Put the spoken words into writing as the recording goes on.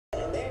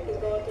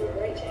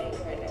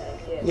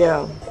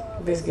Yeah,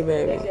 Biscuit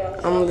Baby.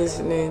 I'm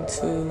listening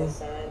to.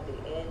 Signed the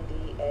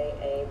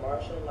NDAA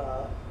Martial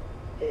Law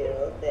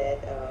bill that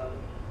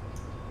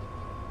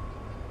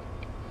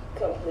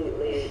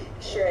completely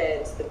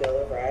shreds the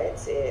Bill of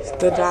Rights.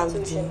 Studology.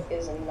 Constitution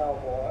is no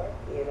more.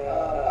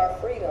 Our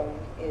freedom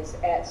is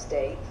at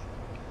stake,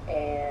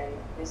 and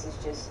this is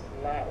just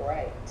not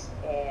right.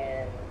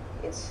 And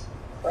it's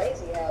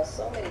crazy how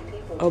so many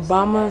people.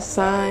 Obama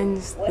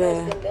signs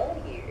the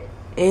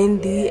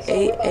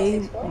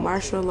NDAA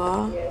Martial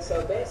Law. Yeah,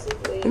 so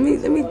basically,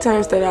 Let me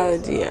turn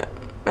Studology up.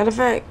 Matter of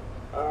fact,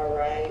 our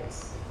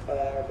rights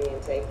are being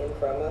taken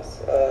from us.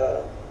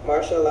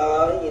 Martial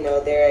law,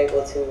 they're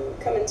able to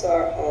come into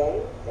our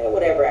home at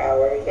whatever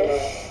hour,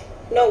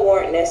 no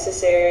warrant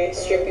necessary,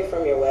 strip you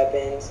from your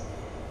weapons,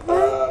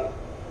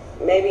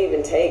 maybe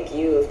even take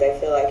you if they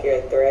feel like you're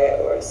a threat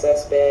or a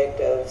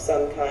suspect of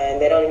some kind.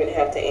 They don't even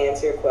have to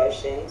answer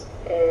questions.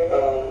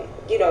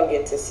 You don't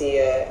get to see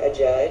a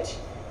judge.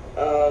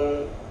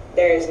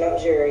 There is no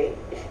jury.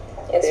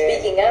 And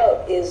speaking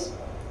out is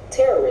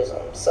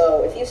terrorism.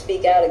 So if you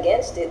speak out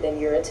against it, then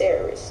you're a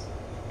terrorist.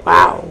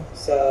 wow.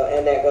 So,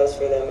 and that goes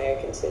for the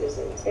American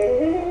citizens.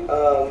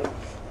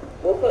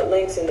 We'll put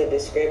links in the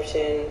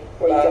description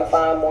where you can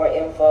find more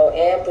info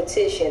and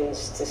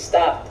petitions to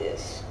stop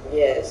this.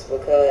 Yes,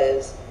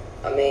 because,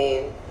 I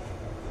mean,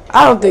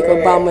 I don't think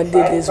Obama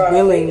did this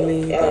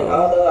willingly. And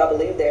although I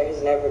believe there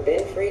has never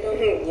been freedom,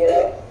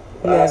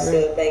 I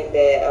still think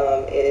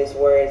that it is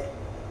worth,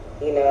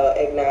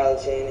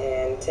 acknowledging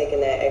and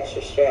taking that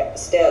extra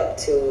step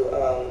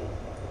to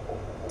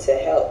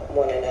help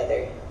one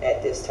another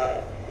at this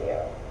time.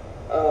 Yeah.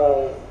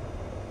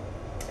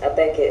 I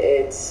think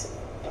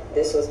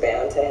this was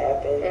bound to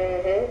happen.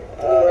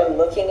 We were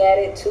looking at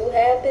it to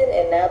happen,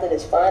 and now that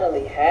it's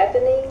finally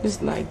happening,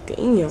 it's like,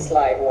 damn. It's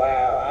like,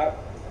 wow. I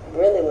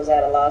really was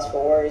at a loss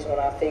for words when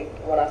I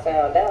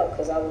found out,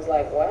 because I was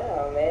like,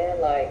 wow,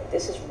 man, like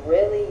this is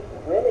really,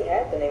 really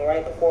happening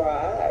right before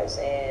our eyes,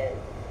 and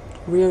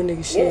real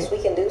nigga shit. Yes, we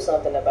can do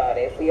something about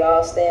it. If we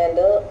all stand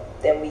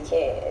up, then we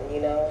can.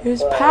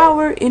 There's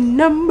power in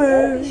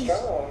numbers. You gotta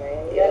be strong,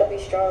 man. You gotta be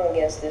strong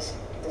against this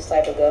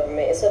type of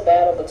government. It's a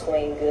battle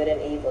between good and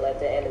evil at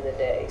the end of the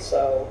day.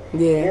 So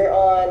you're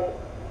on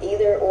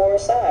either or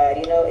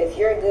side. If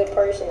you're a good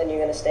person, then you're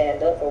gonna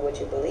stand up for what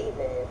you believe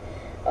in.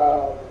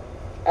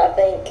 I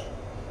think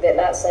that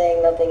not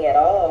saying nothing at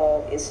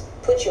all is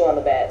put you on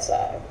the bad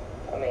side.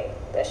 I mean,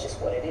 that's just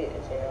what it is,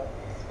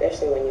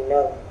 especially when you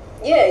know.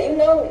 Yeah, you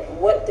know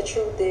what the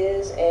truth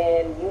is,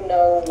 and you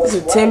know what's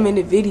right. It's a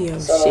 10-minute video.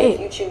 So shit.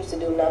 If you choose to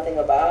do nothing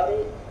about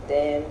it,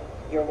 then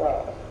you're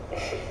wrong.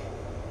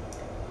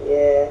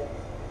 Yeah.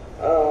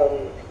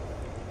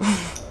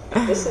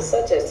 This is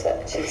such a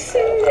touchy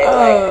subject.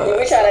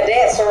 We're trying to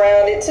dance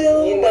around it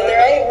too, but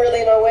there ain't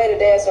really no way to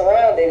dance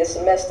around it. It's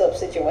a messed up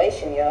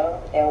situation, y'all,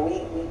 and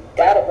we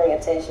gotta bring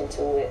attention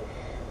to it.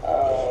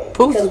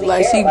 Pooh is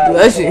like she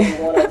blushing.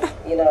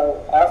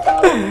 Our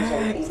followers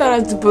and people.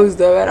 Shout out to Pooh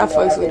though, man. I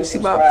fucks with her. She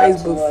my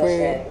Facebook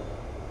friend.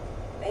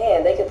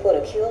 Man, they could put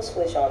a kill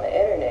switch on the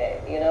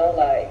internet.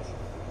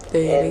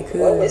 They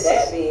could. What would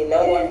that be?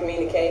 No more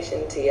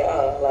communication to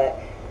y'all. Like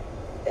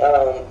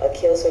a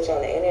kill switch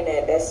on the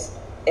internet. That's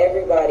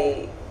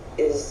everybody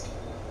is.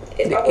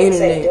 The internet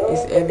is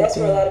everything. That's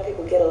where a lot of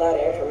people get a lot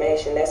of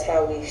information. That's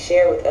how we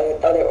share with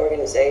other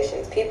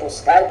organizations. People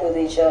Skype with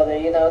each other,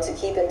 to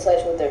keep in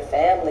touch with their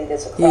family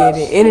that's across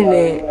the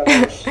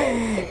internet.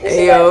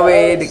 Hey, yo,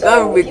 man, the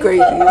government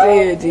crazy as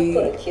hell, G.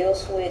 Put a kill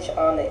switch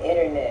on the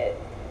internet.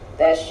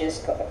 That's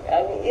just,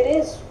 it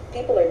is.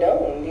 People are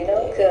doomed,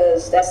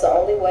 because that's the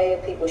only way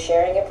of people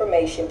sharing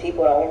information.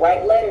 People don't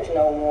write letters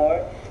no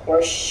more.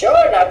 We're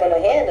sure not going to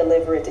hand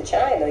deliver it to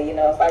China,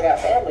 if I got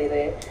family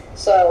there.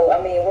 So,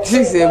 I mean, we're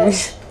pretty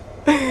much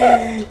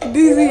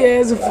DC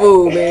as a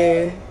fool,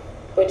 man.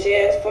 But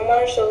yes, for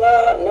martial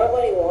law,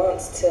 nobody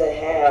wants to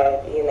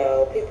have,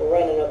 people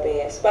running up in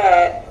your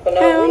spot for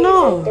no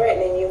reason,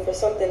 threatening you for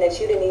something that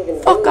you didn't even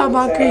do. Fuck out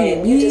my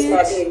crib, you just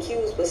might be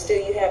accused, but still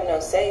you have no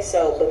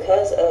say-so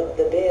because of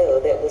the bill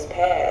that was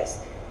passed.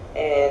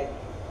 And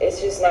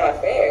it's just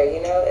not fair,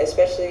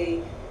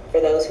 especially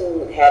for those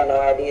who had no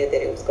idea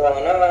that it was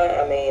going on.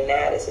 I mean,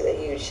 now this is a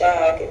huge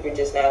shock if you're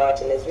just now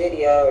watching this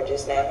video or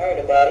just now heard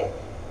about it.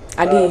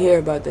 I did hear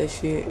about that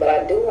shit. But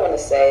I do want to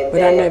say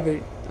that I never,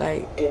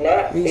 do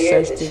not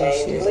fear the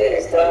changes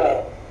that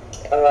are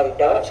coming.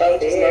 Don't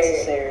change is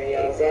necessary.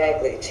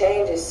 Exactly.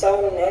 Change is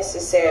so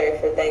necessary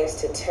for things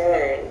to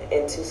turn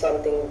into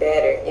something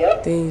better.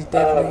 Yep. Things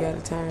definitely got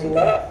to turn. Do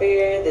not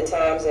fear the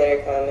times that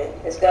are coming.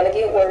 It's going to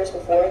get worse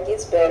before it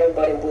gets better,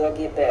 but it will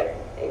get better.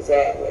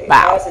 Exactly.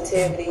 Wow.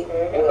 Positivity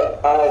will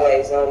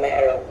always, no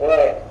matter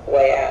what,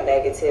 weigh out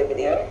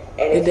negativity.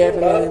 And it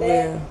definitely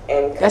will.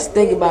 And that's the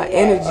thing about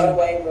energy.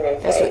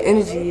 That's what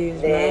energy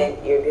is, then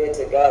man. You're good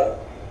to go.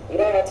 You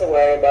don't have to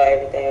worry about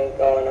everything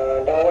going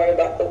on. Don't worry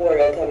about the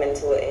world coming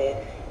to an end.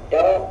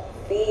 Don't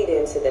feed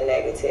into the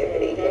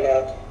negativity,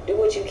 Do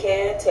what you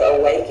can to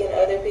awaken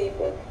other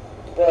people.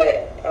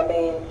 But, I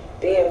mean,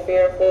 being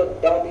fearful,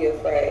 don't be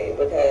afraid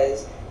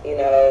because,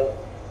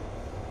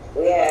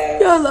 We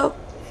have YOLO.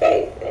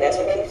 faith, and that's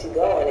what keeps you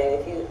going. And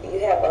if you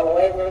have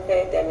unwavering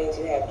faith, that means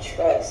you have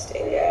trust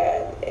in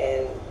God,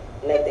 and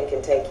nothing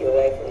can take you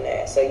away from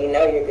that. So you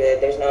know you're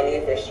good. There's no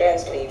need for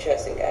stress when you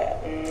trust in God.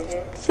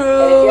 True.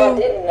 And if y'all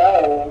didn't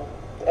know,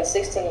 a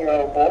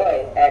 16-year-old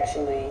boy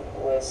actually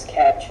was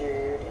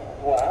captured.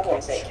 Well, I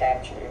won't say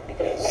captured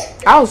because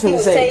I was going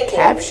to say taken,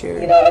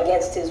 captured. You know,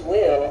 against his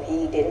will.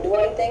 He didn't do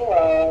anything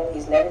wrong.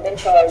 He's never been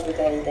charged with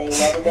anything.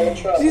 Never been in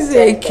trouble. She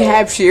said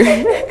captured.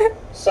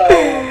 So,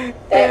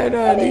 that,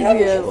 I mean, how would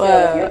you feel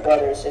if your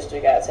brother or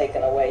sister got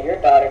taken away, your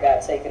daughter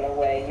got taken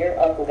away, your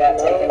uncle got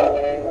taken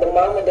away? The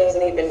mama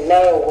doesn't even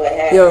know what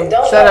happened.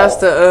 Yo, shout outs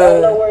to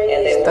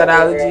Studology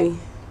Obama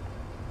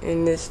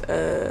in this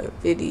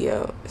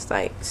video. It's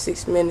like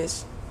 6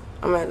 minutes.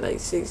 I'm at like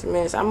 6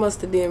 minutes. I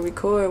must have didn't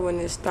record when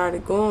it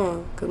started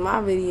going, because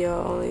my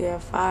video only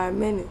had 5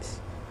 minutes.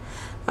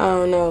 I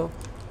don't know.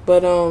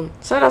 But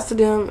shout outs to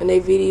them and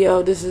their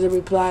video. This is a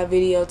reply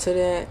video to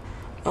that.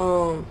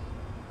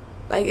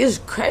 Like, it's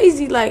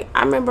crazy. Like,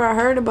 I remember I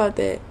heard about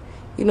that.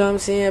 You know what I'm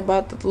saying?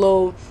 About the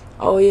little,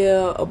 oh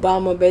yeah,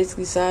 Obama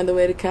basically signed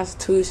away the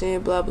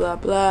Constitution, blah, blah,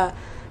 blah.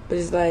 But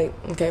it's like,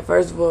 okay,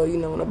 first of all, you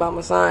know, when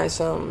Obama signs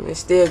something,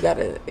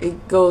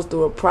 it goes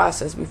through a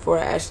process before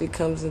it actually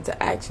comes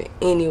into action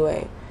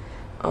anyway.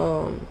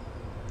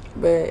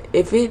 But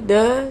if it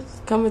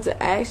does come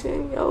into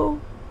action,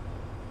 yo,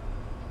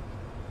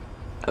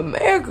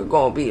 America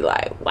gonna be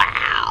like,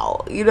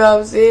 wow. You know what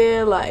I'm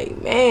saying?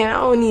 Like, man,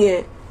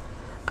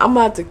 I'm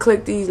about to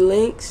click these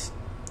links,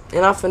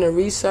 and I'm finna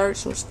research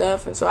some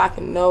stuff, and so I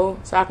can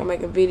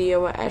make a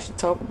video and actually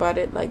talk about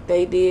it like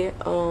they did.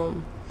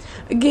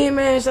 Again,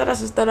 man, shout out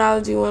to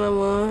Studology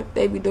 101.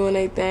 They be doing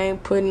their thing,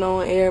 putting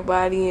on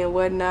everybody and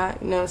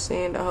whatnot. You know what I'm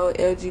saying? The whole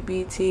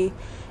LGBT. You know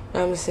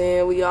what I'm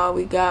saying?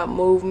 We got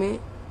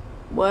movement.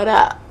 What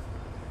up?